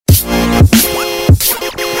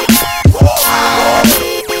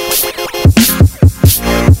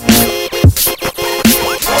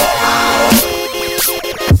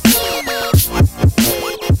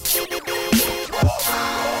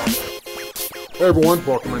Hey everyone,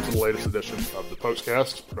 welcome into the latest edition of the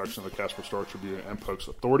Pokescast, production of the Casper Star Tribune and Pokes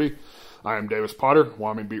Authority. I am Davis Potter,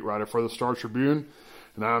 Wyoming beat writer for the Star Tribune,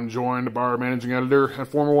 and I'm joined by our managing editor and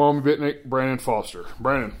former Wyoming Bitnik, Brandon Foster.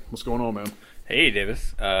 Brandon, what's going on, man? Hey,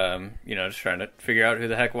 Davis. Just trying to figure out who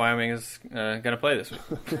the heck Wyoming is going to play this week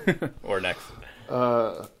or next.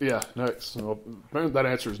 Next. Well, that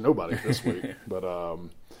answer is nobody this week, but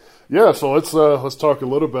so let's talk a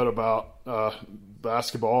little bit about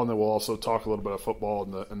basketball, and then we'll also talk a little bit of football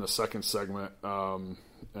in the second segment.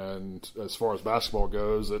 And as far as basketball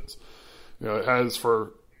goes, it has,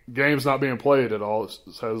 for games not being played at all, it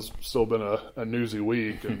has still been a newsy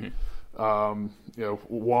week, and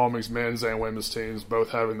Wyoming's men's and women's teams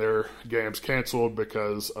both having their games canceled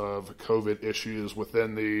because of COVID issues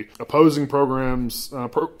within the opposing program's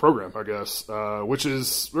program, I guess, which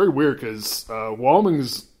is very weird because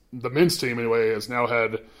Wyoming's, the men's team anyway, has now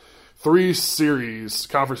had 3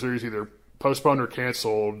 conference series, either postponed or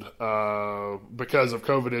canceled because of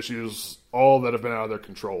COVID issues, all that have been out of their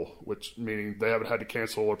control, which meaning they haven't had to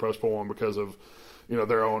cancel or postpone one because of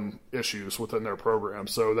their own issues within their program.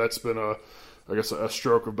 So that's been a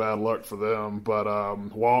stroke of bad luck for them. But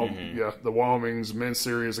the Wyoming's men's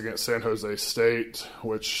series against San Jose State,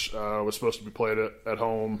 which was supposed to be played at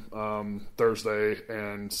home Thursday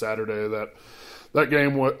and Saturday, that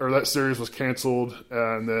game that series was canceled,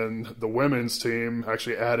 and then the women's team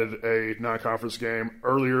actually added a non-conference game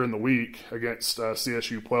earlier in the week against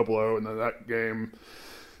CSU Pueblo, and then that game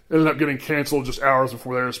ended up getting canceled just hours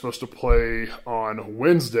before they were supposed to play on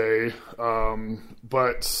Wednesday.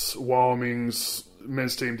 But Wyoming's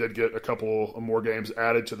men's team did get a couple more games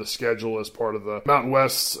added to the schedule as part of the Mountain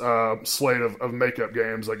West slate of makeup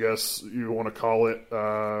games, I guess you want to call it.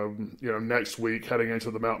 Next week, heading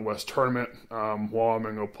into the Mountain West tournament,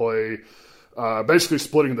 Wyoming will play, basically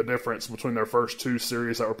splitting the difference between their first 2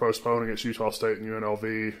 series that were postponed against Utah State and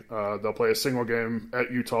UNLV. They'll play a single game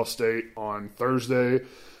at Utah State on Thursday,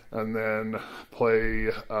 and then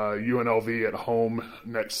play UNLV at home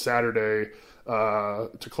next Saturday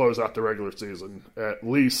to close out the regular season. At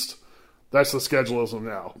least that's the schedule as of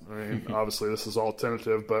now. I mean, obviously this is all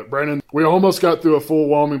tentative, but Brandon, we almost got through a full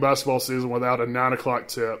Wyoming basketball season without a 9 o'clock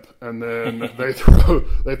tip, and then they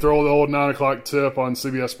throw the old 9 o'clock tip on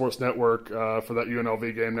CBS Sports Network for that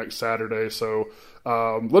UNLV game next Saturday. So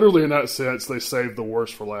literally in that sense, they saved the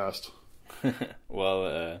worst for last.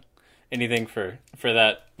 Well, anything for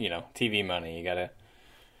that, TV money,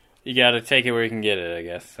 you gotta take it where you can get it, I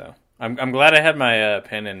guess. So I'm glad I had my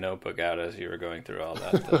pen and notebook out as you were going through all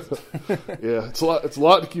that. Yeah, it's a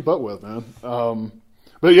lot to keep up with, man.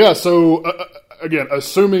 But yeah, so again,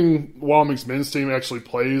 assuming Wyoming's men's team actually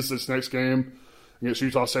plays its next game against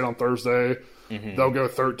Utah State on Thursday, they'll go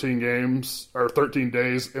 13 days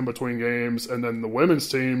in between games, and then the women's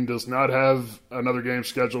team does not have another game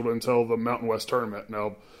scheduled until the Mountain West tournament.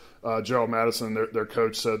 Now, Gerald Madison, their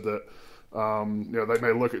coach, said that they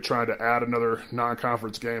may look at trying to add another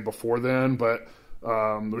non-conference game before then, but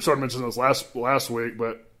we sort of mentioned this last week,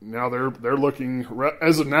 but now they're looking,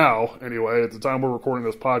 as of now anyway, at the time we're recording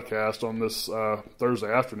this podcast on this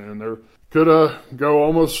Thursday afternoon, they could go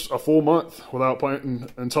almost a full month without playing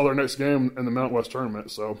until their next game in the Mountain West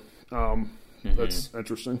tournament. So that's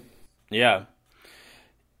interesting. Yeah.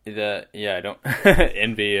 I don't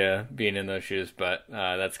envy being in those shoes, but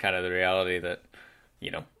that's kind of the reality that,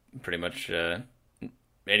 pretty much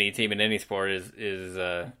any team in any sport is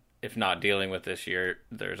if not dealing with this year,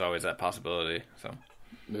 there's always that possibility. So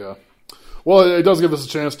yeah, well, it does give us a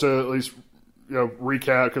chance to at least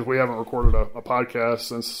recap, because we haven't recorded a podcast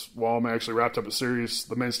since Wyoming actually wrapped up a series.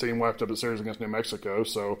 The men's team wrapped up a series against New Mexico,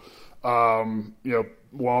 so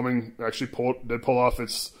Wyoming actually did pull off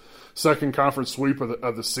its second conference sweep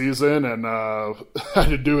of the season, and had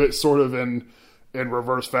to do it sort of in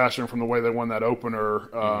reverse fashion from the way they won that opener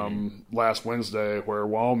last Wednesday, where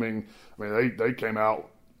Wyoming, they came out,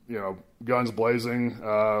 guns blazing,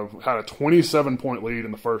 had a 27-point lead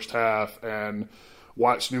in the first half, and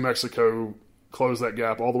watched New Mexico close that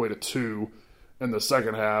gap all the way to 2 in the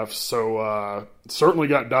second half. So certainly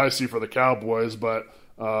got dicey for the Cowboys, but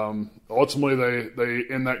ultimately they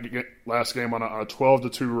end that last game on a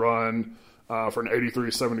 12-2 run for an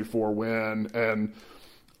 83-74 win. And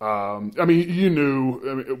we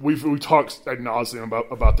talked ad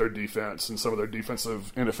nauseum about their defense and some of their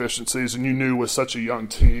defensive inefficiencies, and you knew with such a young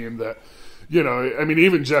team that,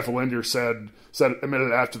 even Jeff Lindier said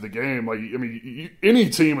admitted after the game, any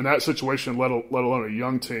team in that situation, let alone a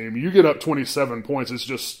young team, you get up 27 points,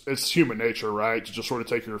 it's human nature, right, to just sort of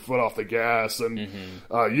take your foot off the gas, and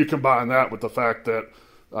you combine that with the fact that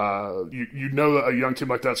you know that a young team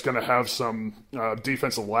like that's going to have some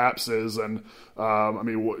defensive lapses, and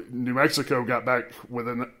New Mexico got back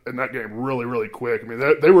in that game really, really quick. I mean,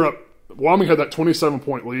 they were up. Wyoming had that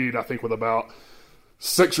 27-point lead, I think, with about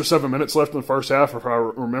 6 or 7 minutes left in the first half, if I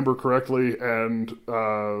remember correctly, and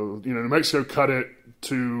New Mexico cut it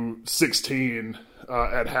to 16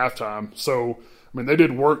 at halftime. So, I mean, they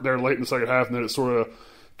did work there late in the second half, and then it sort of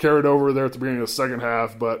carried over there at the beginning of the second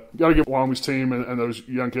half. But got to give Wyoming's team and those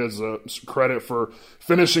young kids credit for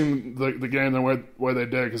finishing the game the way they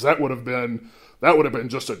did, because that would have been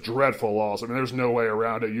just a dreadful loss. I mean, there's no way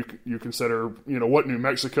around it. You consider what New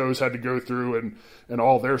Mexico's had to go through and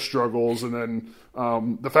all their struggles, and then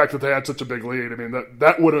the fact that they had such a big lead. I mean,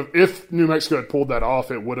 that would have, if New Mexico had pulled that off,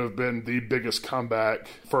 it would have been the biggest comeback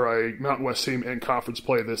for a Mountain West team in conference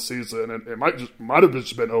play this season, and it might have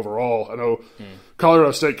just been overall. I know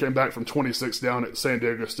Colorado State came back from 26 down at San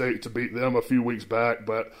Diego State to beat them a few weeks back,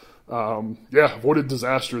 but avoided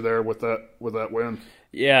disaster there with that win.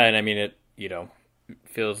 Yeah, and I mean it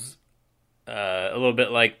feels a little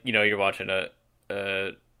bit like you're watching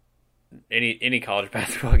any college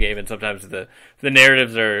basketball game, and sometimes the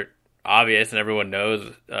narratives are obvious and everyone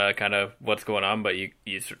knows kind of what's going on, but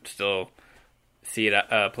you still see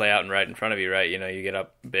it play out and right in front of you, right? You get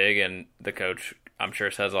up big, and the coach, I'm sure,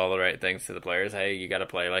 says all the right things to the players. Hey, you got to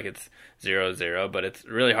play like it's 0-0, but it's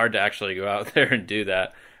really hard to actually go out there and do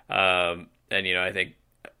that. And I think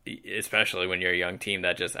especially when you're a young team,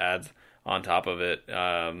 that just adds on top of it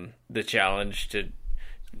the challenge to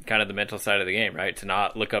kind of the mental side of the game, right? To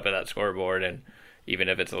not look up at that scoreboard, and even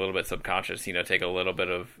if it's a little bit subconscious, take a little bit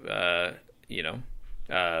of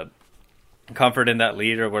comfort in that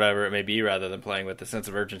lead or whatever it may be, rather than playing with the sense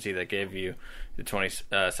of urgency that gave you the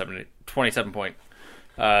 27 point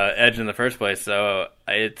edge in the first place. So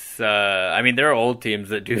it's there are old teams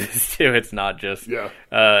that do this too. It's not just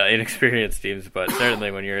inexperienced teams, but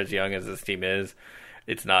certainly when you're as young as this team is,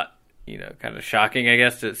 it's not kind of shocking, I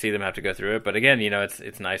guess, to see them have to go through it. But again,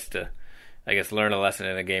 it's nice to, I guess, learn a lesson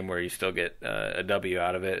in a game where you still get a W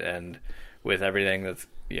out of it. And with everything that's,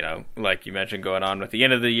 like you mentioned, going on with the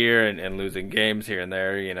end of the year and losing games here and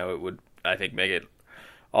there, it would, I think, make it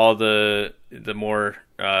all the more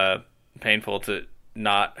painful to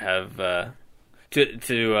not have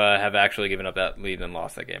to have actually given up that lead and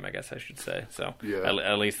lost that game, I guess I should say. So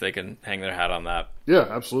at least they can hang their hat on that. Yeah,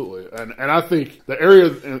 absolutely. And I think the area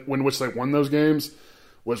in which they won those games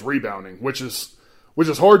was rebounding, which is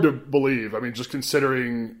hard to believe. I mean, just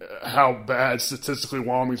considering how bad statistically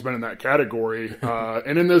Wyoming's been in that category.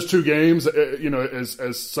 And in those two games,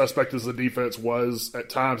 as suspect as the defense was at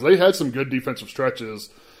times, they had some good defensive stretches.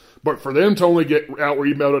 But for them to only get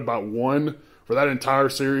out-rebounded by one for that entire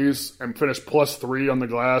series and finish +3 on the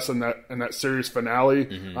glass in that series finale.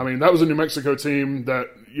 Mm-hmm. I mean, that was a New Mexico team that,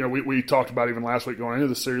 we talked about even last week going into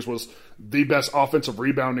the series, was the best offensive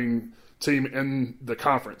rebounding team in the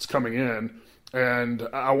conference coming in. And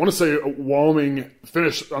I want to say Wyoming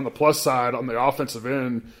finished on the plus side on the offensive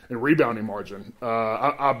end in rebounding margin.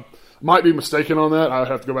 I might be mistaken on that. I'd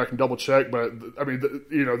have to go back and double check, but I mean,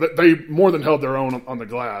 they more than held their own on the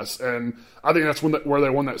glass, and I think that's where they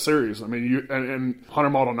won that series. I mean, and Hunter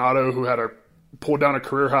Maldonado, who had pulled down a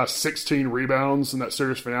career high 16 rebounds in that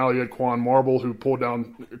series finale. You had Quan Marble, who pulled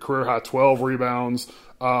down a career high 12 rebounds.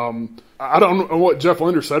 I don't know what Jeff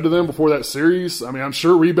Linder said to them before that series. I mean, I'm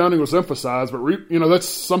sure rebounding was emphasized, but that's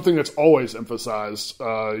something that's always emphasized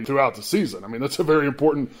throughout the season. I mean, that's a very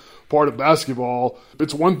important part of basketball.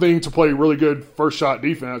 It's one thing to play really good first shot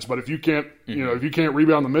defense, but if you can't, if you can't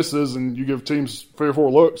rebound the misses and you give teams 3 or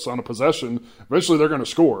 4 looks on a possession, eventually they're going to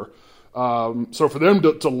score. So for them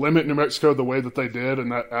to limit New Mexico the way that they did in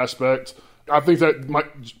that aspect, I think that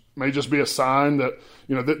may just be a sign that,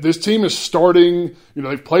 that this team is starting,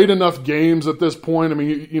 they've played enough games at this point. I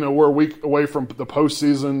mean, we're a week away from the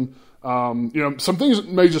postseason. Some things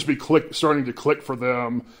may just be starting to click for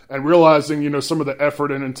them, and realizing, some of the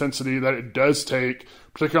effort and intensity that it does take,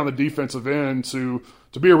 particularly on the defensive end, to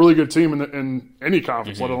be a really good team in any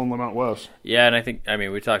conference, let alone the Mountain West. Yeah, and I think,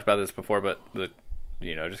 we talked about this before, but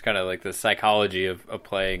just kind of like the psychology of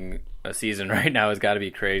playing a season right now has got to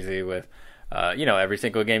be crazy with, every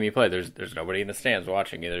single game you play, there's nobody in the stands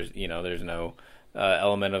watching you. There's no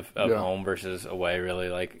element of home versus away really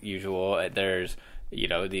like usual. There's,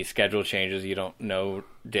 these schedule changes. You don't know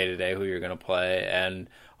day to day who you're going to play. And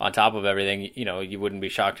on top of everything, you wouldn't be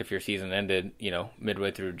shocked if your season ended,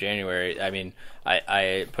 midway through January. I mean,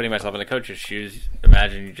 I putting myself in the coach's shoes,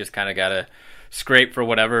 imagine you just kind of got to scrape for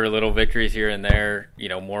whatever little victories here and there,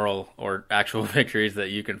 moral or actual victories that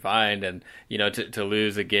you can find. And, to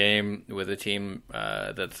lose a game with a team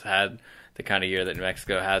that's had the kind of year that New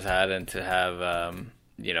Mexico has had, and to have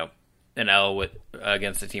an L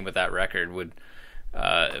against a team with that record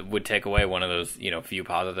would take away one of those few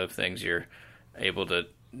positive things you're able to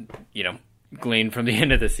glean from the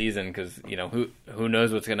end of the season, because who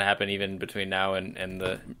knows what's going to happen even between now and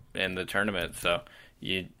the tournament. So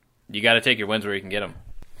you got to take your wins where you can get them.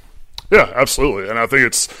 Yeah, absolutely. And I think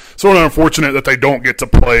it's sort of unfortunate that they don't get to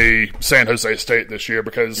play San Jose State this year,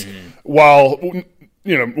 because while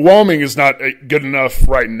Wyoming is not good enough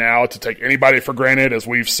right now to take anybody for granted, as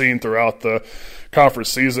we've seen throughout the conference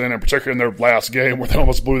season, and particularly in their last game where they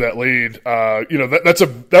almost blew that lead.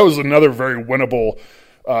 That was another very winnable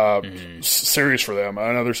series for them.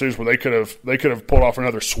 Another series where they could have pulled off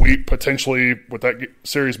another sweep potentially, with that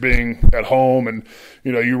series being at home, and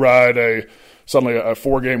you ride suddenly a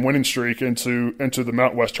 4-game winning streak into the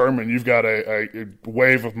Mountain West tournament. You've got a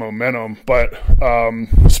wave of momentum. But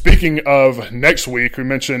speaking of next week, we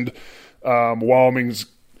mentioned Wyoming's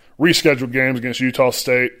rescheduled games against Utah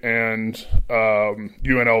State and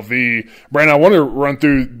UNLV. Brandon, I want to run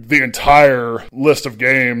through the entire list of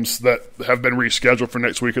games that have been rescheduled for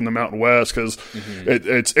next week in the Mountain West, because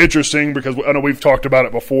it's interesting, because I know we've talked about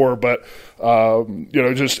it before, but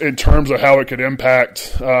just in terms of how it could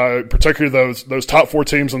impact particularly those top 4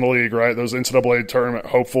 teams in the league, right? Those NCAA tournament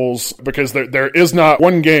hopefuls, because there is not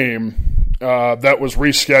one game that was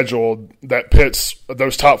rescheduled that pits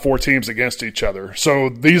those top 4 teams against each other. So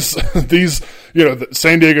these the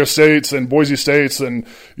San Diego States and Boise States and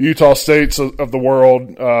Utah States of the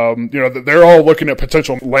world, they're all looking at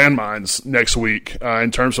potential landmines next week in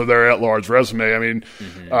terms of their at-large resume. I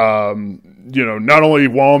mean, not only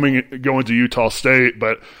Wyoming going to Utah State,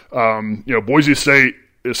 but Boise State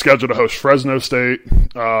is scheduled to host Fresno State.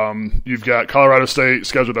 You've got Colorado State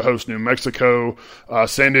scheduled to host New Mexico.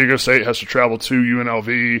 San Diego State has to travel to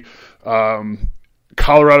UNLV.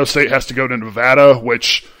 Colorado State has to go to Nevada,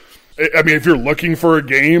 which, I mean, if you're looking for a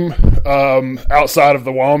game outside of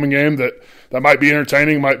the Wyoming game that might be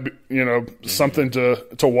entertaining, might be, something to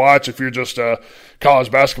watch if you're just a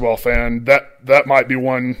college basketball fan, that might be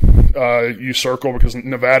one you circle, because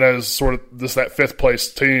Nevada is sort of that 5th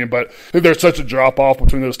place team. But I think there's such a drop off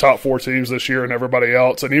between those top 4 teams this year and everybody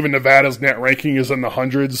else, and even Nevada's net ranking is in the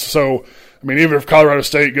hundreds. So I mean, even if Colorado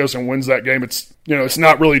State goes and wins that game, it's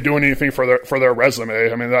not really doing anything for their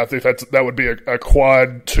resume. I mean, I think that would be a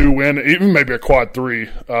quad 2 win, even maybe a quad 3,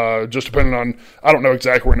 just depending on, I don't know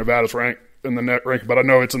exactly where Nevada's ranked in the net ranking, but I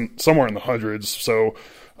know it's somewhere in the hundreds. So,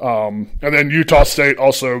 and then Utah State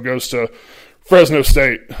also goes to Fresno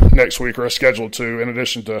State next week, or is scheduled to, in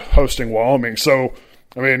addition to hosting Wyoming. So,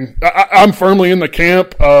 I mean, I'm firmly in the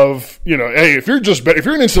camp of, hey, if you're an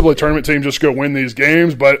NCAA tournament team, just go win these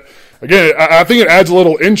games. But again, I think it adds a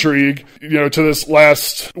little intrigue, to this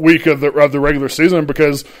last week of the regular season,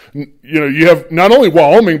 because, you have not only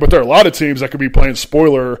Wyoming, but there are a lot of teams that could be playing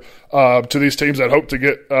spoiler to these teams that hope to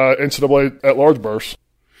get NCAA at large berths.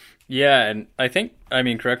 Yeah, and I think,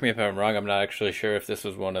 correct me if I'm wrong, I'm not actually sure if this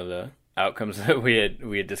was one of the outcomes that we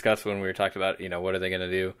had discussed when we were talking about, what are they going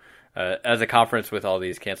to do as a conference with all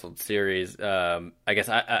these canceled series. I guess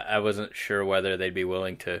I wasn't sure whether they'd be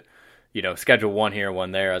willing to, schedule one here,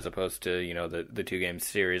 one there, as opposed to, the 2-game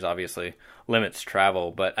series obviously limits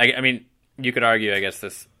travel. But I mean, you could argue, I guess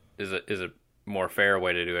this is a more fair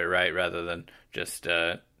way to do it, right? Rather than just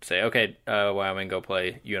say, okay, Wyoming, go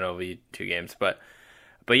play UNLV 2 games. But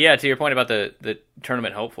yeah, to your point about the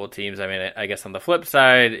tournament hopeful teams, I mean, I guess on the flip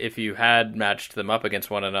side, if you had matched them up against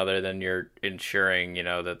one another, then you're ensuring,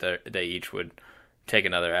 that they each would take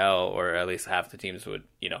another L, or at least half the teams would,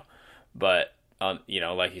 But,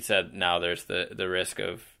 like you said, now there's the risk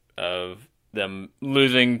of them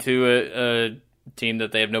losing to a team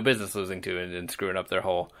that they have no business losing to, and screwing up their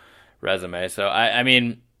whole resume. So, I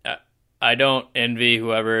mean, I don't envy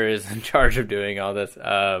whoever is in charge of doing all this.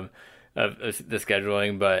 Of the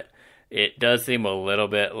scheduling, but it does seem a little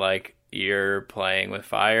bit like you're playing with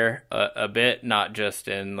fire a bit, not just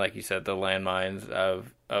in, like you said, the landmines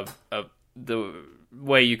of the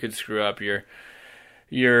way you could screw up your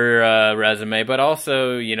resume, but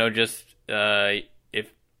also, just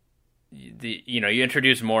if you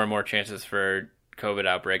introduce more and more chances for COVID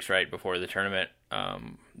outbreaks right before the tournament,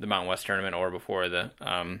 the Mountain West tournament, or before the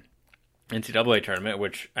NCAA tournament,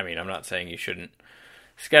 which, I mean, I'm not saying you shouldn't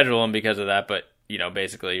schedule them because of that, but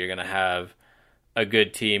basically you're going to have a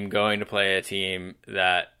good team going to play a team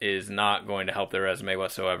that is not going to help their resume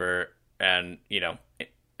whatsoever, and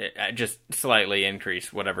just slightly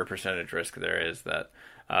increase whatever percentage risk there is that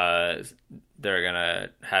they're going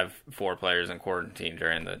to have 4 players in quarantine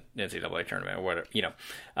during the NCAA tournament or whatever.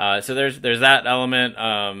 So there's that element.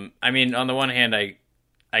 I mean, on the one hand,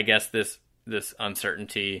 I guess this this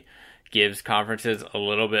uncertainty gives conferences a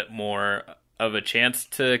little bit more of a chance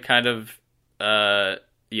to kind of,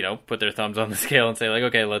 put their thumbs on the scale and say, like,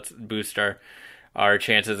 okay, let's boost our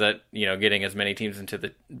chances at, getting as many teams into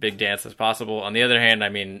the big dance as possible. On the other hand, I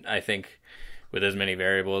mean, I think with as many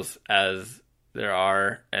variables as there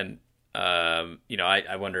are, and,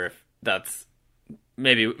 I wonder if that's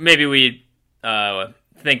maybe we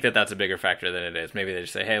think that that's a bigger factor than it is. Maybe they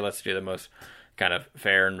just say, hey, let's do the most kind of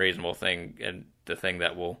fair and reasonable thing and the thing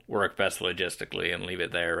that will work best logistically and leave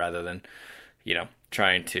it there rather than,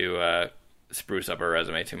 trying to spruce up our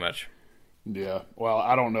resume too much. Yeah. Well,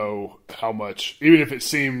 I don't know how much, even if it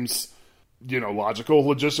seems, logical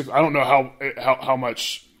logistics, I don't know how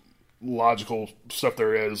much logical stuff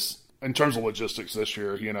there is in terms of logistics this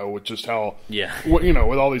year, with just how,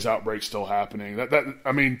 with all these outbreaks still happening.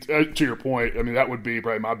 I mean, to your point, I mean, that would be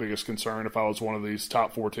probably my biggest concern if I was one of these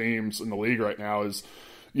top 4 teams in the league right now is,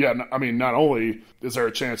 I mean, not only is there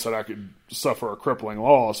a chance that I could suffer a crippling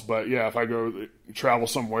loss, but if I go travel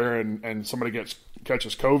somewhere and somebody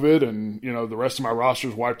catches COVID and, the rest of my roster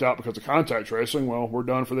is wiped out because of contact tracing, well, we're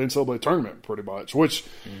done for the NCAA tournament pretty much, which,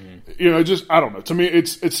 just, I don't know. To me,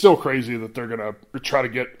 it's still crazy that they're going to try to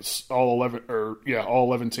get all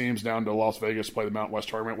 11 teams down to Las Vegas to play the Mountain West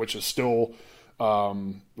tournament, which is still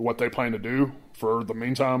what they plan to do for the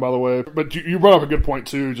meantime, by the way. But you brought up a good point,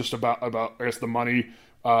 too, just about I guess, the money,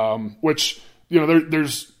 which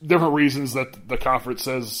there's different reasons that the conference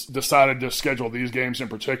has decided to schedule these games in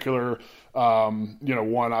particular.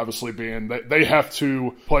 One obviously being that they have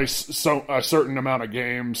to place a certain amount of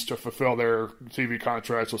games to fulfill their TV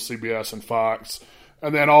contracts with CBS and Fox.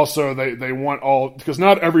 And then also they want because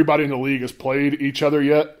not everybody in the league has played each other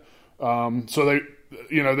yet. So they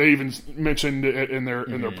even mentioned it in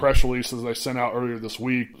their press releases they sent out earlier this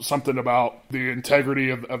week, something about the integrity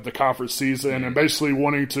of the conference season and basically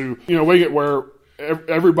wanting to, make it where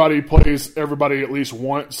everybody plays everybody at least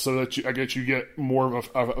once so that you get more of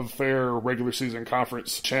a fair regular season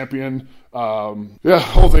conference champion. The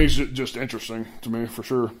whole thing's just interesting to me for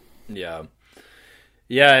sure. Yeah.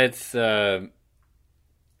 Yeah, it's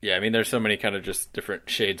I mean, there's so many kind of just different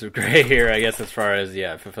shades of gray here, I guess, as far as,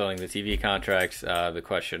 fulfilling the TV contracts, the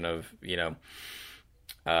question of,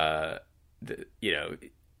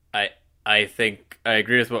 I think I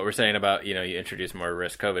agree with what we're saying about, you introduce more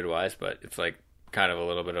risk COVID-wise, but it's like kind of a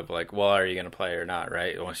little bit of like, well, are you going to play or not,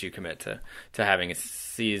 right? Once you commit to having a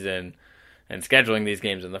season and scheduling these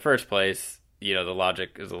games in the first place, the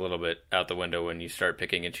logic is a little bit out the window when you start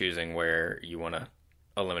picking and choosing where you want to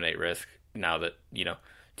eliminate risk now that,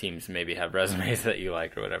 teams maybe have resumes that you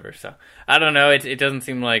like or whatever. So I don't know. It doesn't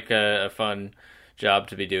seem like a fun job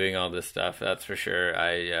to be doing all this stuff. That's for sure.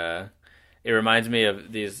 It reminds me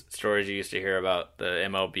of these stories you used to hear about the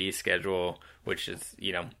MLB schedule, which is,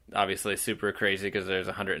 obviously super crazy because there's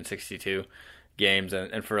 162 games.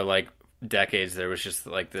 And for like decades, there was just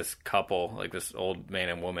like this couple, like this old man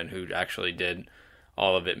and woman who actually did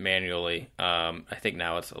all of it manually. I think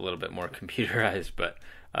now it's a little bit more computerized, but,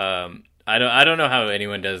 I don't know how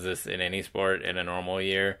anyone does this in any sport in a normal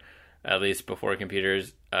year, at least before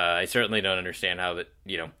computers. I certainly don't understand how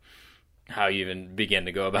how you even begin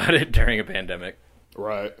to go about it during a pandemic.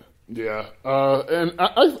 Right. Yeah. And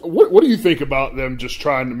what do you think about them just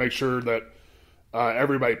trying to make sure that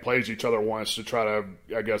everybody plays each other once to try to,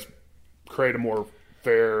 I guess, create a more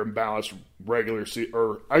fair and balanced regular season,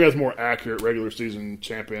 or I guess more accurate regular season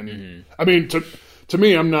champion? Mm-hmm. I mean, to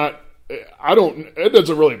me, it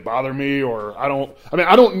doesn't really bother me, I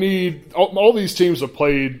don't need, all these teams have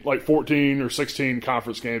played like 14 or 16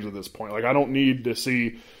 conference games at this point. Like, I don't need to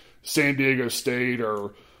see San Diego State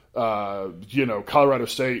or, Colorado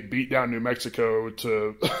State beat down New Mexico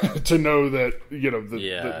to know that,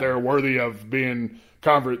 that they're worthy of being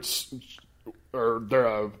conference or they're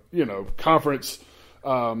a, conference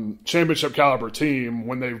championship caliber team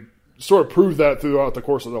when they've sort of proved that throughout the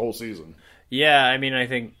course of the whole season. Yeah, I mean, I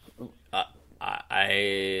think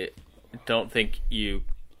I don't think you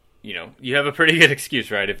have a pretty good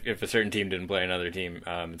excuse, right? If a certain team didn't play another team,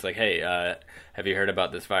 it's like, hey, have you heard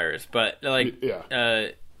about this virus? But like,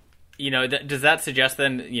 does that suggest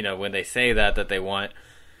then, when they say that they want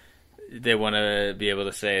to be able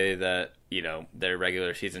to say that, their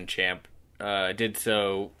regular season champ did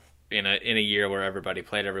so in a year where everybody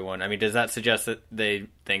played everyone? I mean, does that suggest that they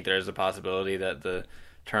think there's a possibility that the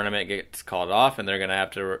tournament gets called off and they're going to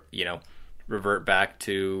have to, revert back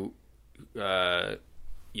to,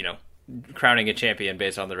 crowning a champion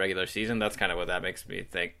based on the regular season? That's kind of what that makes me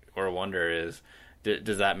think or wonder is,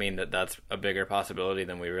 does that mean that that's a bigger possibility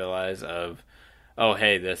than we realize of, oh,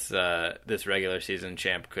 hey, this regular season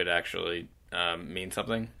champ could actually mean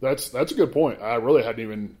something. That's a good point. I really hadn't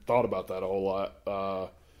even thought about that a whole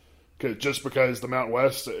lot. Just because the Mountain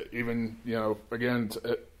West, even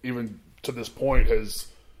even to this point, has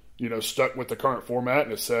stuck with the current format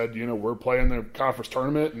and has said we're playing the conference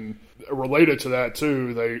tournament, and related to that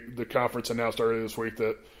too, the conference announced earlier this week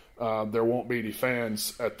that there won't be any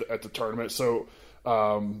fans at the tournament. So,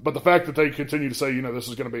 but the fact that they continue to say this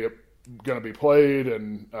is going to be played,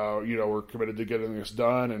 and we're committed to getting this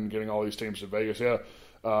done and getting all these teams to Vegas. Yeah,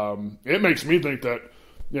 it makes me think that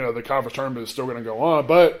the conference tournament is still going to go on.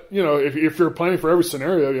 But if you're planning for every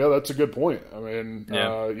scenario, yeah, that's a good point. I mean,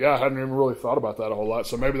 I hadn't even really thought about that a whole lot.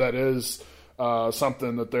 So maybe that is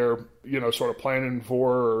something that they're sort of planning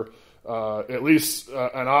for, or at least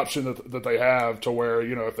an option that they have to where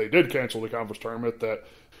if they did cancel the conference tournament, that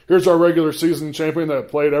here's our regular season champion that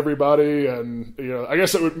played everybody, and I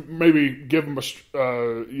guess it would maybe give them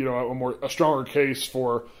a stronger case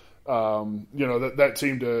for that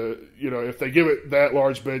team to if they give it that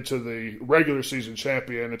large bid to the regular season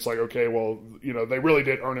champion, it's like, okay, well they really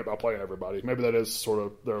did earn it by playing everybody. Maybe that is sort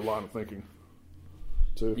of their line of thinking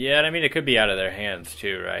too. Yeah, and I mean it could be out of their hands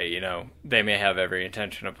too, right? They may have every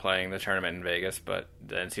intention of playing the tournament in Vegas, but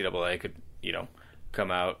the NCAA could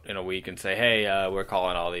come out in a week and say, hey, we're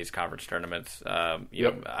calling all these conference tournaments. I'm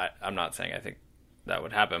not saying I think that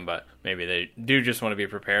would happen, but maybe they do just want to be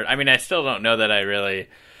prepared. I mean, I still don't know that I really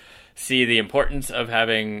see the importance of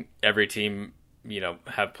having every team,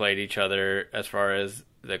 have played each other as far as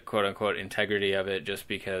the quote unquote integrity of it, just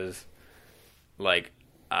because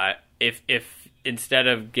if instead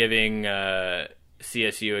of giving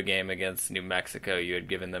CSU a game against New Mexico, you had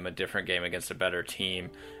given them a different game against a better team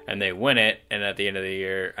and they win it, and at the end of the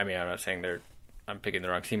year, I mean, I'm not saying I'm picking the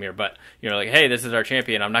wrong team here, but hey, this is our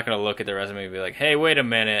champion. I'm not going to look at their resume and be like, hey, wait a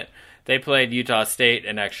minute, they played Utah State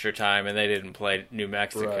in extra time and they didn't play New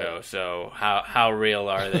Mexico. Right. So how real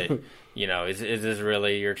are they? Is this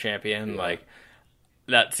really your champion? Yeah.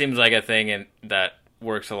 That seems like a thing that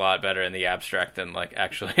works a lot better in the abstract than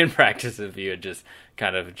actually in practice if you had just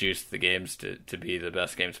kind of juiced the games to be the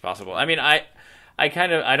best games possible. I mean, I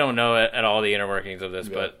don't know at all the inner workings of this,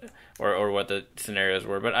 but or what the scenarios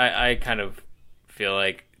were, but I kind of feel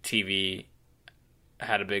like TV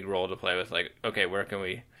had a big role to play with, okay, where can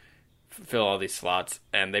we fill all these slots?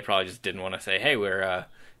 And they probably just didn't want to say, hey, we're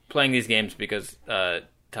playing these games because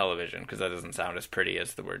television, because that doesn't sound as pretty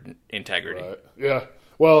as the word integrity. Right. Yeah.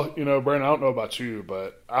 Well, Brandon, I don't know about you,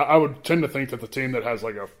 but I would tend to think that the team that has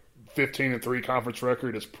a 15-3 conference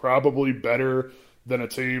record is probably better than a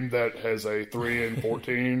team that has a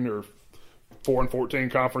 3-14 or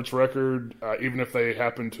 4-14 conference record, even if they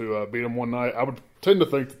happen to beat them one night. I would tend to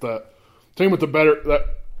think that team with that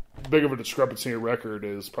big of a discrepancy in record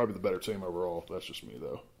is probably the better team overall. That's just me,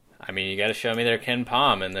 though. I mean, you got to show me their Ken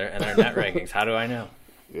Pom and their net rankings. How do I know?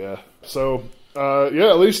 Yeah. So,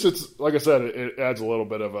 at least it's like I said, it adds a little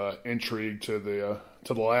bit of intrigue to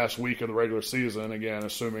the last week of the regular season. Again,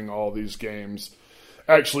 assuming all these games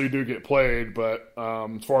actually do get played. But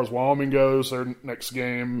as far as Wyoming goes, their next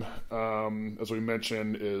game, as we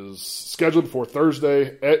mentioned, is scheduled for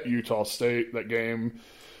Thursday at Utah State. That game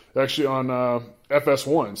actually on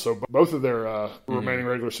FS1. So both of their remaining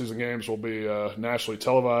regular season games will be nationally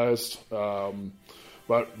televised.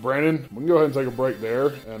 But Brandon, we can go ahead and take a break there.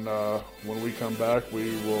 And when we come back, we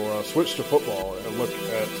will switch to football and look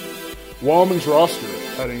at Wyoming's roster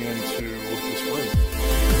heading into the spring.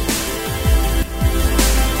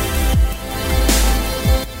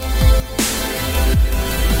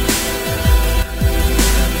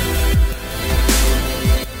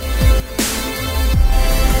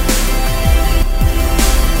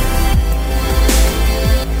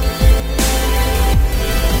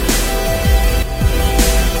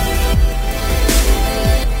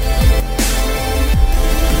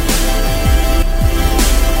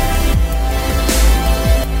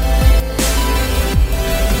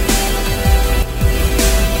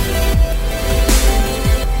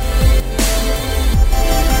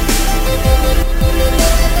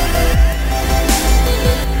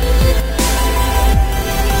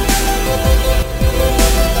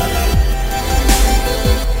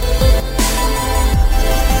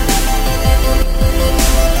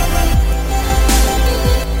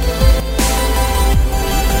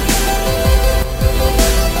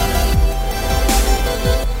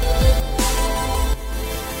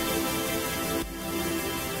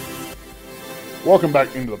 Welcome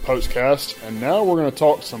back into the postcast, and now we're going to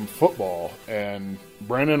talk some football. And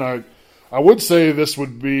Brandon, I would say this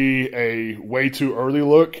would be a way too early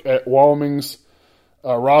look at Wyoming's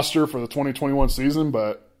roster for the 2021 season,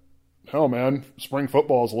 but hell, man, spring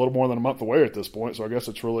football is a little more than a month away at this point, so I guess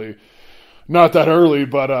it's really not that early,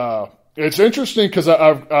 but it's interesting because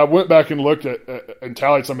I went back and looked at and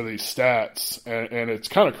tallied some of these stats, and it's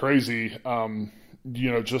kind of crazy.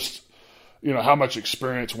 Just how much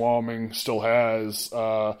experience Wyoming still has,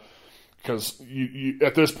 because you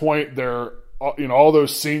at this point they're all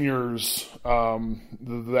those seniors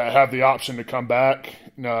that have the option to come back,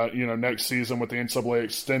 next season with the NCAA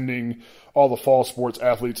extending all the fall sports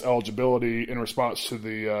athletes' eligibility in response to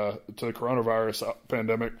the coronavirus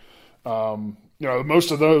pandemic.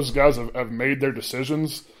 Most of those guys have made their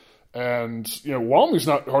decisions, and Wyoming's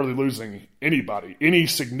not hardly losing anybody, any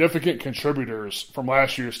significant contributors from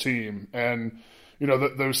last year's team, and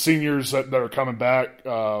those seniors that are coming back,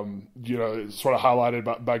 it's sort of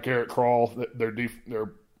highlighted by Garrett Krall, that they're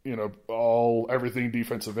everything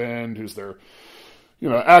defensive end, who's their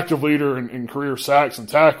active leader in career sacks and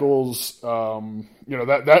tackles.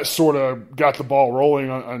 That sort of got the ball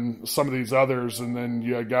rolling on some of these others, and then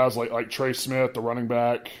you had guys like Trey Smith, the running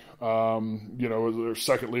back, was their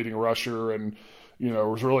second leading rusher, and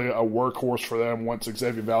was really a workhorse for them once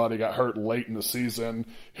Xavier Valade got hurt late in the season.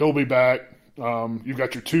 He'll be back. You've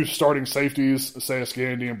got your two starting safeties, Sayus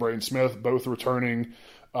Gandy and Braden Smith, both returning.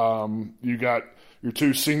 You got your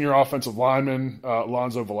two senior offensive linemen,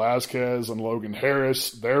 Alonzo Velazquez and Logan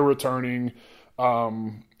Harris, they're returning.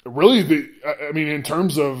 In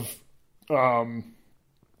terms of, and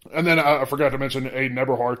then I forgot to mention Aiden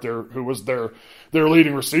Eberhardt there, who was their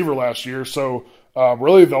leading receiver last year. So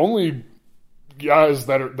really the only guys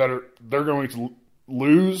they're going to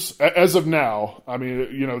lose as of now. I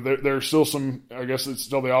mean, there's still some. I guess it's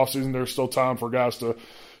still the offseason. There's still time for guys to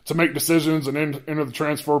make decisions and enter the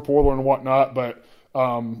transfer portal and whatnot. But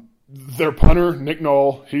their punter, Nick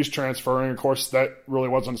Knoll, he's transferring. Of course, that really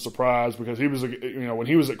wasn't a surprise because he was when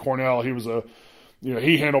he was at Cornell, he was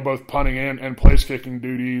he handled both punting and place kicking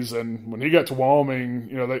duties. And when he got to Wyoming,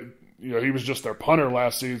 he was just their punter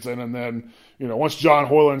last season. And then once John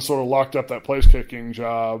Hoyland sort of locked up that place kicking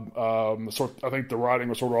job, I think the writing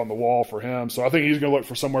was sort of on the wall for him. So I think he's going to look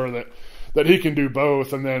for somewhere that he can do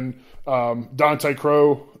both. And then Dante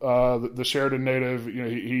Crow, the Sheridan native,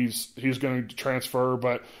 he's going to transfer.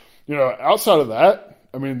 But outside of that,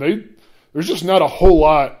 I mean, there's just not a whole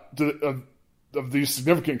lot of these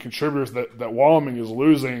significant contributors that Wyoming is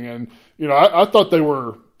losing. And I thought they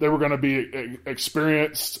were going to be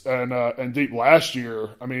experienced and deep last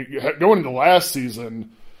year. I mean, going into last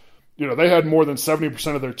season, they had more than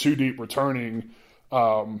 70% of their two deep returning.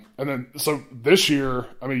 And then, so this year,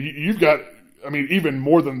 I mean, you've got, even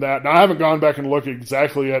more than that. Now, I haven't gone back and looked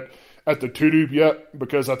exactly at the two deep yet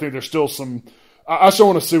because I think there's still some. I still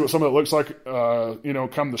want to see what some of it looks like,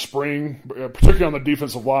 come the spring, particularly on the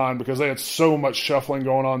defensive line, because they had so much shuffling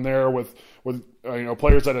going on there with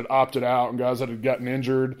players that had opted out and guys that had gotten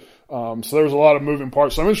injured. So there was a lot of moving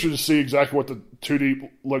parts. So I'm interested to see exactly what the two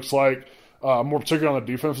deep looks like, more particularly on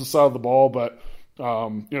the defensive side of the ball. But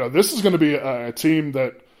this is going to be a team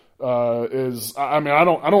that is. I mean, I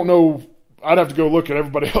don't know. I'd have to go look at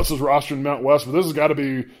everybody else's roster in Mount West, but this has got to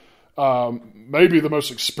be maybe the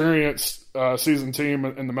most experienced season team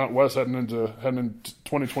in the Mount West heading into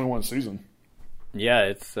 2021 season. Yeah,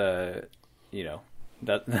 it's that's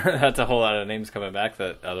a whole lot of names coming back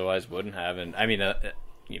that otherwise wouldn't have. And I mean,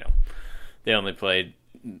 they only played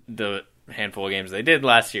the handful of games they did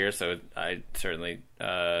last year, so I certainly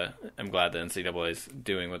am glad the NCAA is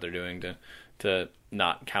doing what they're doing to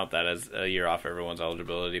not count that as a year off everyone's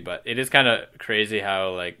eligibility. But it is kind of crazy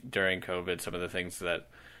how, like, during COVID, some of the things that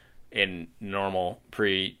in normal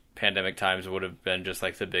pre-pandemic times would have been just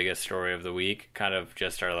like the biggest story of the week kind of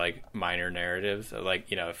just are like minor narratives. Like,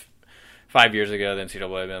 if 5 years ago the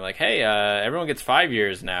NCAA had been like, hey, everyone gets 5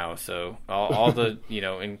 years now, so all the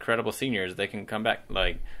incredible seniors, they can come back,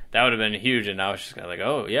 like, that would have been huge. And now it's just kind of like,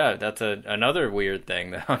 oh yeah, that's another weird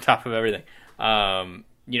thing on top of everything. I'm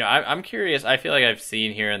curious. I feel like I've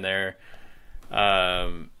seen here and there,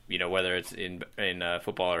 whether it's in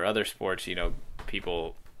football or other sports,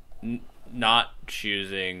 people not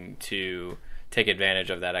choosing to take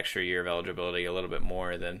advantage of that extra year of eligibility a little bit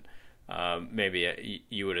more than maybe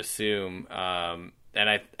you would assume. And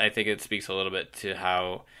I think it speaks a little bit to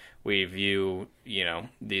how we view,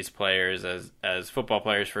 these players as football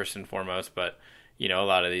players first and foremost, but, a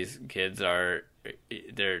lot of these kids are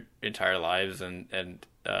their entire lives and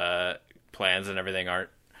plans and everything aren't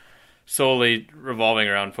solely revolving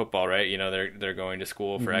around football, right? They're going to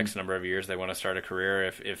school for X number of years. They want to start a career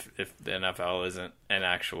if the NFL isn't an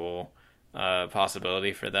actual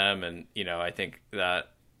possibility for them. And, I think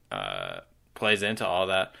that plays into all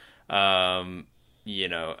that. I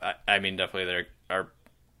mean, definitely there are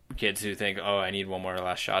kids who think, oh, I need one more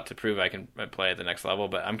last shot to prove I can play at the next level.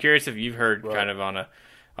 But I'm curious if you've heard kind of on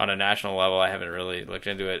a national level. I haven't really looked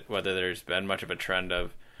into it, whether there's been much of a trend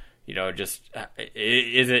of, just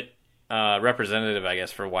is it representative, I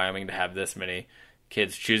guess, for Wyoming to have this many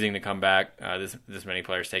kids choosing to come back, this many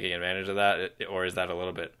players taking advantage of that, or is that a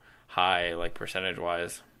little bit high, like percentage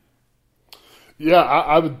wise? Yeah,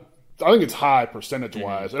 I think it's high percentage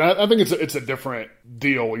wise, and I think it's a different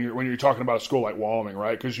deal when you're talking about a school like Wyoming,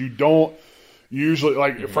 right? Because you don't usually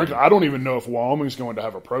frankly, I don't even know if Wyoming's going to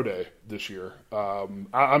have a pro day this year.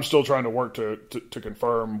 I'm still trying to work to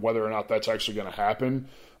confirm whether or not that's actually going to happen.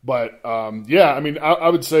 But I mean, I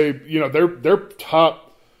would say their top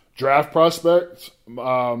draft prospect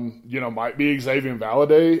might be Xavier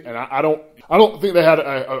Valladay, and I don't think they had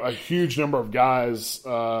a huge number of guys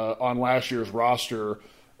on last year's roster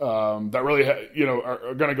that really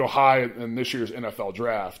are going to go high in this year's NFL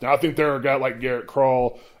draft. Now I think there are guys like Garrett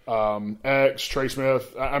Kroll, Trey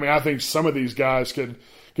Smith. I mean, I think some of these guys could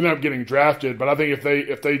end up getting drafted, but I think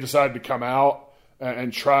if they decide to come out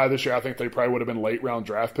and try this year, I think they probably would have been late round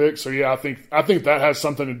draft picks. So yeah, I think that has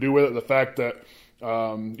something to do with it. The fact that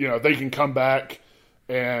they can come back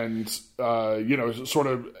and sort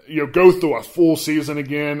of go through a full season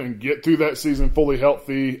again and get through that season fully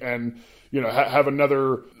healthy and have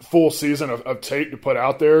another full season of tape to put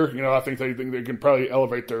out there. I think they can probably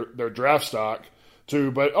elevate their draft stock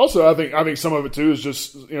too. But also I think some of it too is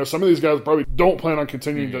just some of these guys probably don't plan on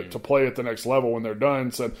continuing to play at the next level when they're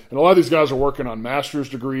done. So, and a lot of these guys are working on master's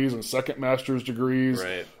degrees and second master's degrees.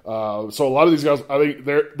 Right. So a lot of these guys, I think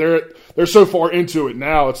they're so far into it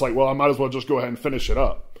now. It's like, well, I might as well just go ahead and finish it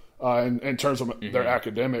up in terms of their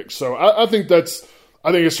academics. So I think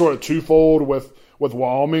it's sort of twofold with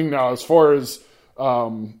Wyoming. Now, as far as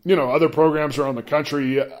other programs around the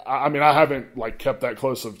country, I mean, I haven't kept that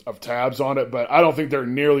close of tabs on it, but I don't think there are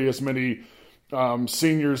nearly as many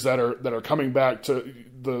seniors that are coming back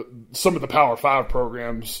to some of the Power 5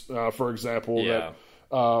 programs, for example. Yeah.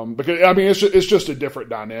 Because I mean, it's just a different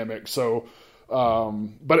dynamic. So,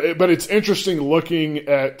 but it's interesting looking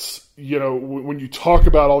at when you talk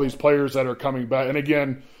about all these players that are coming back, and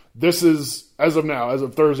again, this is as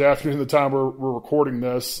of Thursday afternoon, the time we're recording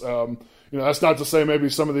this. That's not to say maybe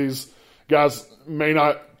some of these guys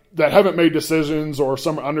that haven't made decisions, or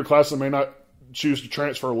some underclassmen may not choose to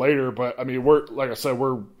transfer later. But I mean, we're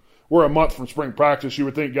a month from spring practice. You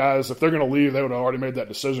would think guys, if they're going to leave, they would have already made that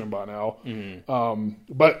decision by now.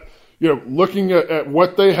 But looking at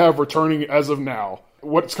what they have returning as of now,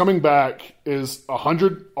 what's coming back is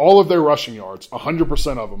 100, all of their rushing yards,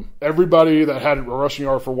 100% of them. Everybody that had a rushing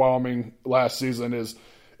yard for Wyoming last season is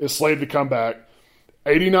slated to come back.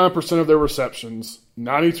 89% of their receptions,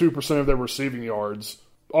 92% of their receiving yards.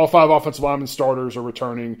 All 5 offensive linemen starters are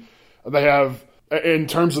returning. They have, in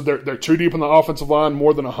terms of they're too deep on the offensive line,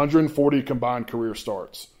 more than 140 combined career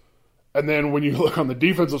starts. And then when you look on the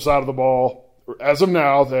defensive side of the ball, as of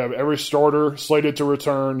now, they have every starter slated to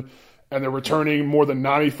return, and they're returning more than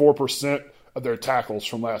 94% of their tackles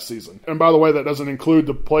from last season. And by the way, that doesn't include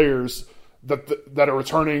the players that are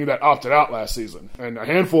returning that opted out last season. And a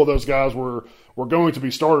handful of those guys were going to be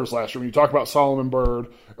starters last year. When you talk about Solomon Byrd,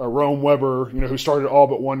 Rome Weber, who started all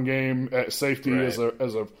but one game at safety as a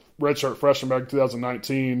redshirt freshman back in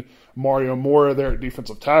 2019, Mario Mora there at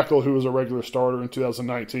defensive tackle, who was a regular starter in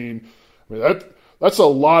 2019. I mean, that's a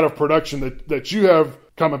lot of production that you have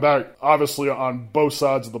coming back, obviously, on both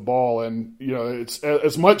sides of the ball. And, it's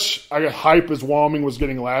as much hype as Wyoming was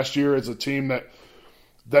getting last year as a team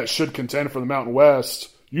that should contend for the Mountain West.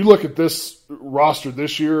 You look at this roster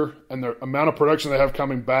this year and the amount of production they have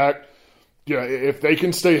coming back, if they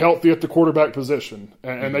can stay healthy at the quarterback position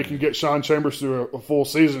and they can get Sean Chambers through a full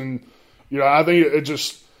season, I think it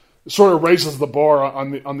just sort of raises the bar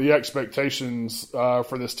on the expectations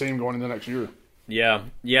for this team going into next year. Yeah,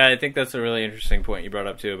 I think that's a really interesting point you brought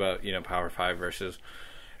up too about Power 5 versus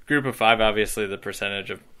Group of 5. Obviously, the percentage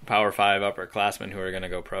of Power 5 upperclassmen who are going to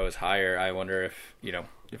go pro is higher. I wonder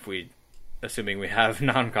if we, assuming we have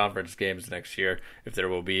non-conference games next year, if there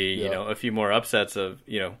will be a few more upsets of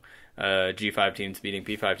G5 teams beating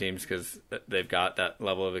P5 teams because they've got that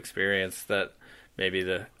level of experience that maybe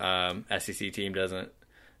the SEC team doesn't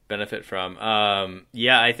benefit from.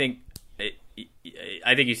 I think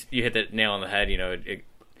you hit the nail on the head.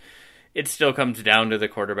 It still comes down to the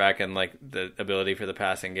quarterback and the ability for the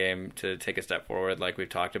passing game to take a step forward, like we've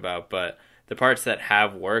talked about. But the parts that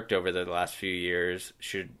have worked over the last few years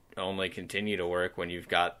should only continue to work when you've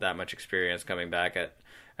got that much experience coming back at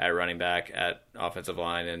running back, at offensive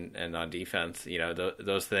line, and on defense.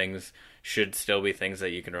 Those things should still be things that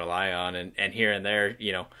you can rely on, and here and there,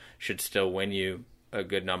 should still win you a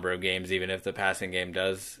good number of games, even if the passing game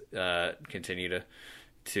does continue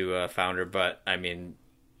to founder. But I mean,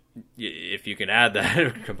 if you can add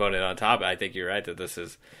that component on top, I think you're right that this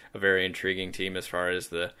is a very intriguing team as far as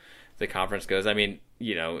the conference goes. I mean,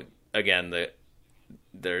 again,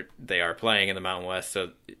 they are playing in the Mountain West,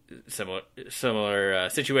 so similar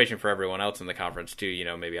situation for everyone else in the conference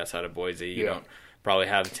too. Maybe outside of Boise, you don't probably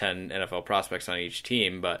have 10 NFL prospects on each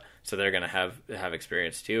team, but so they're going to have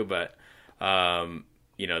experience too. But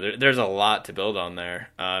there's a lot to build on there.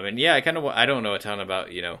 And yeah, I don't know a ton about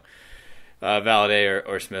Valladay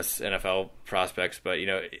or Smith's NFL prospects, but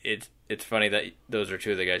it's funny that those are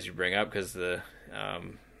two of the guys you bring up because the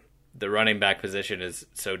running back position is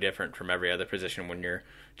so different from every other position when you're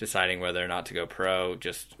deciding whether or not to go pro,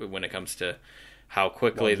 just when it comes to how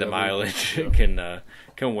quickly the mileage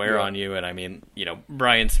can wear on you. And I mean,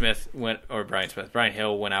 Brian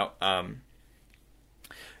Hill went out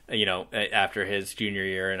after his junior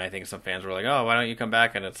year, and I think some fans were like, oh, why don't you come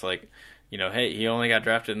back? And it's like, hey, he only got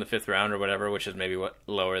drafted in the 5th round or whatever, which is maybe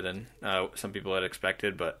lower than some people had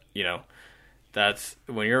expected. But, that's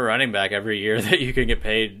when you're a running back, every year that you can get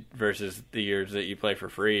paid versus the years that you play for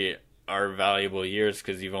free are valuable years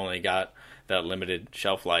because you've only got that limited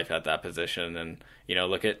shelf life at that position. And,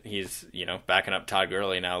 look at, he's, backing up Todd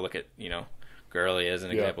Gurley now. Look at, Gurley as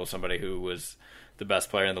an example of somebody who was the best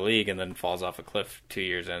player in the league and then falls off a cliff 2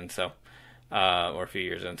 years in. So, or a few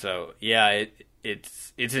years in. So, yeah,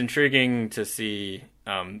 it's intriguing to see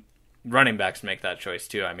running backs make that choice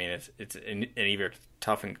too. I mean, it's an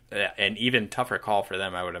even tougher call for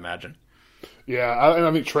them, I would imagine. Yeah,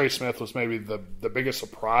 I think Trey Smith was maybe the biggest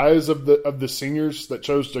surprise of the seniors that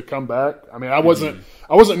chose to come back. I mean, I wasn't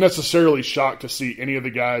necessarily shocked to see any of the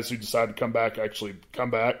guys who decided to come back actually come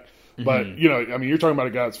back. But you're talking about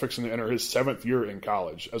a guy that's fixing to enter his 7th year in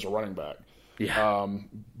college as a running back. Yeah.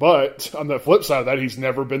 But on the flip side of that, he's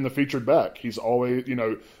never been the featured back. He's always,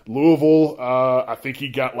 Louisville, I think he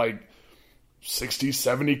got like 60,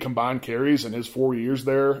 70 combined carries in his 4 years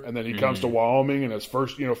there. And then he comes to Wyoming and his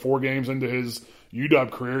first, 4 games into his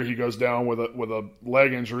UW career, he goes down with a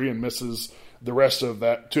leg injury and misses the rest of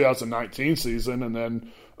that 2019 season. And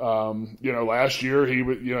then, last year he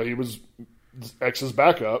was X's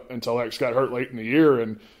backup until X got hurt late in the year.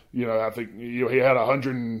 And, I think, he had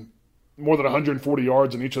more than 140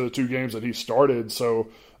 yards in each of the 2 games that he started. So,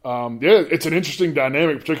 it's an interesting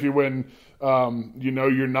dynamic, particularly when,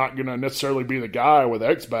 you're not going to necessarily be the guy with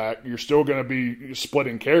X back. You're still going to be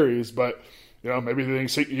splitting carries, but, maybe he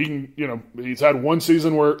thinks he can, he's had one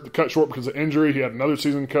season where cut short because of injury. He had another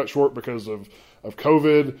season cut short because of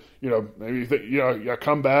COVID. Maybe you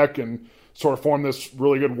come back and sort of form this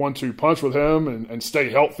really good 1-2 punch with him and stay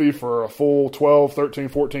healthy for a full 12, 13,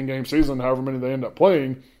 14 game season, however many they end up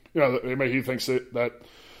playing. Maybe he thinks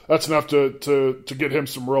that's enough to get him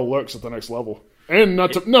some real looks at the next level. And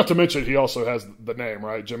not to mention, he also has the name,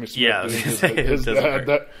 right? Jimmy Smith. Yeah, his dad.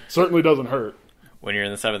 That certainly doesn't hurt. When you're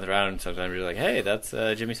in the 7th round, sometimes you're like, hey, that's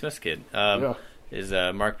Jimmy Smith's kid. Is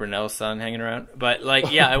Mark Brunell's son hanging around? But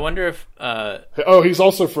I wonder if. He's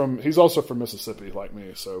also from Mississippi, like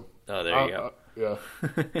me. So. Oh, there you go. Yeah.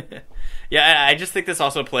 Yeah, I just think this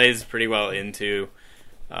also plays pretty well into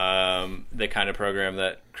the kind of program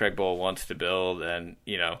that Craig Bohl wants to build, and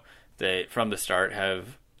they from the start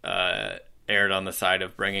have erred on the side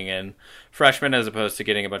of bringing in freshmen as opposed to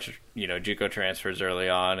getting a bunch of JUCO transfers early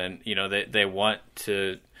on, and they want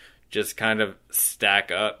to just kind of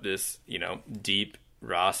stack up this deep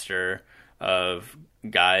roster of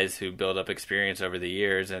guys who build up experience over the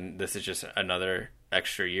years, and this is just another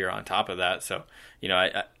extra year on top of that. So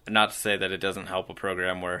I not to say that it doesn't help a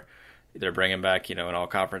program where they're bringing back an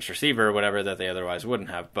all-conference receiver or whatever that they otherwise wouldn't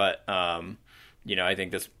have, but I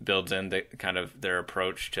think this builds in the kind of their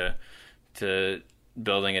approach to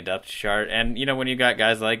building a depth chart. And when you got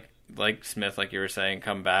guys like Smith, like you were saying,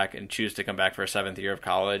 come back and choose to come back for a 7th year of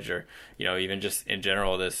college, or even just in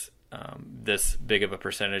general this big of a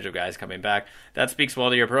percentage of guys coming back, that speaks well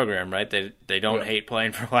to your program, right? They don't hate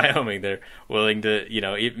playing for Wyoming. They're willing to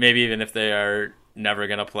maybe even if they are never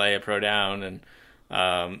going to play a pro down, and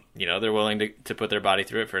they're willing to put their body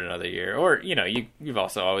through it for another year. Or you've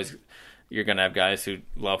also always, you're going to have guys who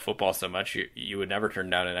love football so much you would never turn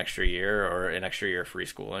down an extra year or an extra year of free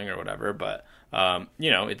schooling or whatever. But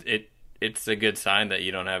it's a good sign that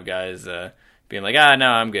you don't have guys being like, no,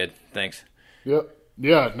 I'm good, thanks. Yep.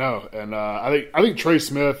 Yeah, no, and I think Trey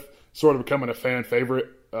Smith sort of becoming a fan favorite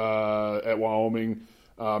at Wyoming,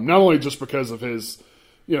 not only just because of his,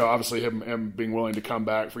 obviously him being willing to come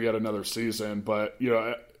back for yet another season, but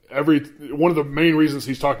one of the main reasons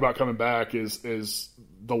he's talked about coming back is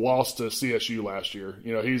the loss to CSU last year.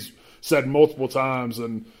 You know, he's said multiple times,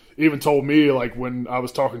 and even told me, like, when I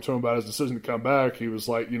was talking to him about his decision to come back, he was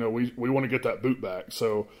like, you know, we want to get that boot back.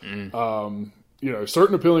 So, you know,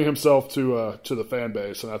 certain appealing himself to the fan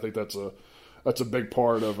base, and I think that's a big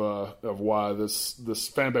part of why this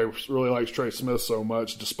fan base really likes Trey Smith so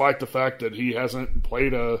much, despite the fact that he hasn't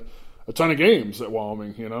played a ton of games at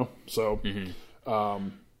Wyoming. You know, so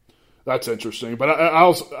that's interesting. But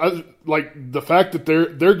I like the fact that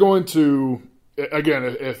they're going to. Again,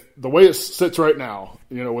 if the way it sits right now,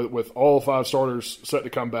 you know, with all 5 starters set to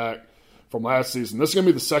come back from last season, this is going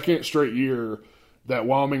to be the second straight year that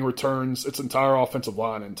Wyoming returns its entire offensive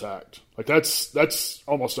line intact. Like that's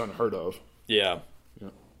almost unheard of. Yeah.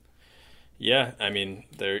 I mean,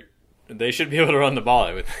 they should be able to run the ball,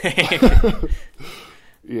 I would think.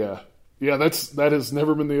 Yeah, that has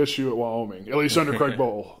never been the issue at Wyoming, at least under Craig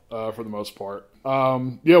Bowl, for the most part.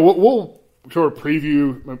 We'll sort of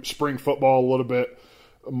preview spring football a little bit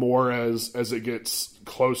more as it gets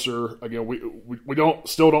closer. Again, we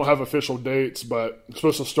still don't have official dates, but it's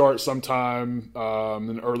supposed to start sometime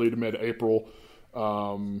in early to mid-April.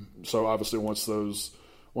 So obviously once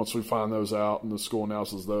we find those out and the school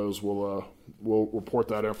announces those, we'll report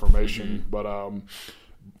that information. But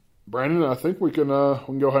Brandon, I think we can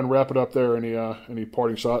go ahead and wrap it up there. Any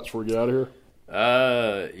parting shots before we get out of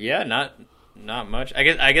here? Yeah, not much.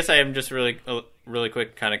 I guess I am just really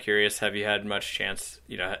quick, kind of curious. Have you had much chance?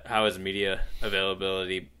 You know, how has media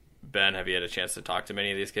availability been? Have you had a chance to talk to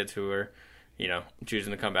many of these kids who are, you know,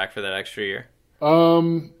 choosing to come back for that extra year?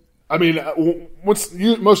 I mean, most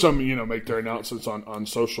of them, you know, make their announcements on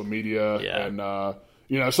social media, and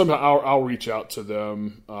you know, somehow I'll reach out to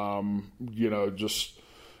them. You know, just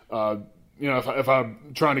you know, if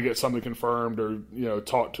I'm trying to get something confirmed or, you know,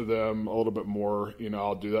 talk to them a little bit more, you know,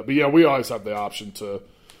 I'll do that. But yeah, we always have the option to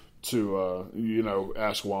you know,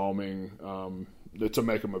 ask Wyoming to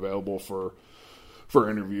make them available for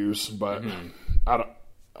interviews. But I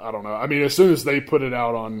don't know. I mean, as soon as they put it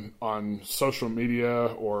out on social media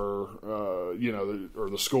or you know, or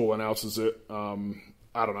the school announces it,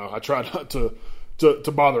 I don't know. I try not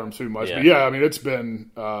to bother him too much. Yeah. But yeah, I mean, it's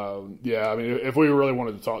been I mean, if we really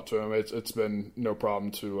wanted to talk to him, it's been no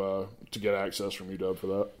problem to get access from UW for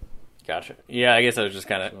that. Gotcha. Yeah, I guess I was just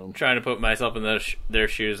kind of trying to put myself in their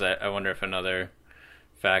shoes. I wonder if another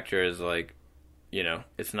factor is, like, you know,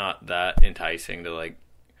 it's not that enticing to, like,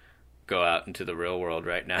 go out into the real world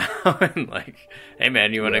right now and, like, hey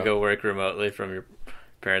man, you want to go work remotely from your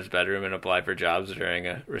parents' bedroom and apply for jobs during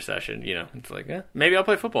a recession? You know, it's like, maybe I'll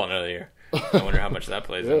play football another year. I wonder how much that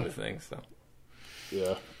plays into things. So,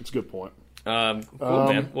 yeah, it's a good point. Cool,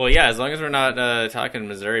 man. Well, yeah, as long as we're not talking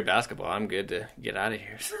Missouri basketball, I'm good to get out of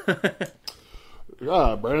here.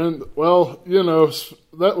 Yeah, Brandon. Well, you know,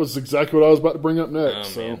 that was exactly what I was about to bring up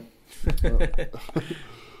next.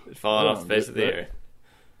 Falling off the face of the air.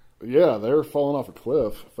 Yeah, they're falling off a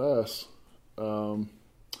cliff fast. All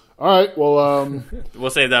right, well, we'll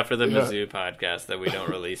save that for the Mizzou podcast that we don't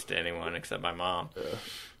release to anyone except my mom.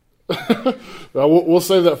 Yeah. We'll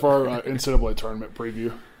save that for our NCAA tournament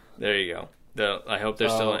preview. There you go. I hope they're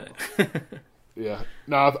still in it. Yeah.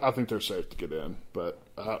 No, I think they're safe to get in, but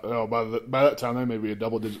by that time they may be a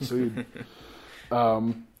double-digit seed.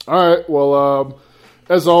 All right. Well,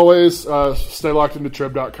 as always, stay locked into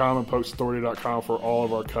Trib.com and PokesAuthority.com for all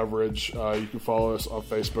of our coverage. You can follow us on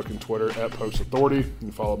Facebook and Twitter at Pokes Authority. You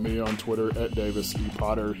can follow me on Twitter at Davis E.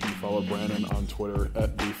 Potter. You can follow Brandon on Twitter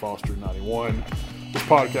at DFoster91. This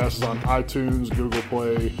podcast is on iTunes, Google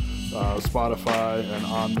Play, Spotify, and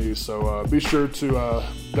Omni. So be sure to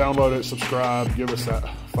download it, subscribe, give us that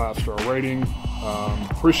 5-star rating.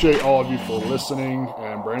 Appreciate all of you for listening.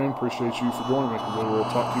 And Brandon, appreciate you for joining me. We'll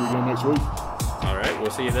talk to you again next week. All right, we'll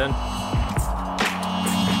see you then.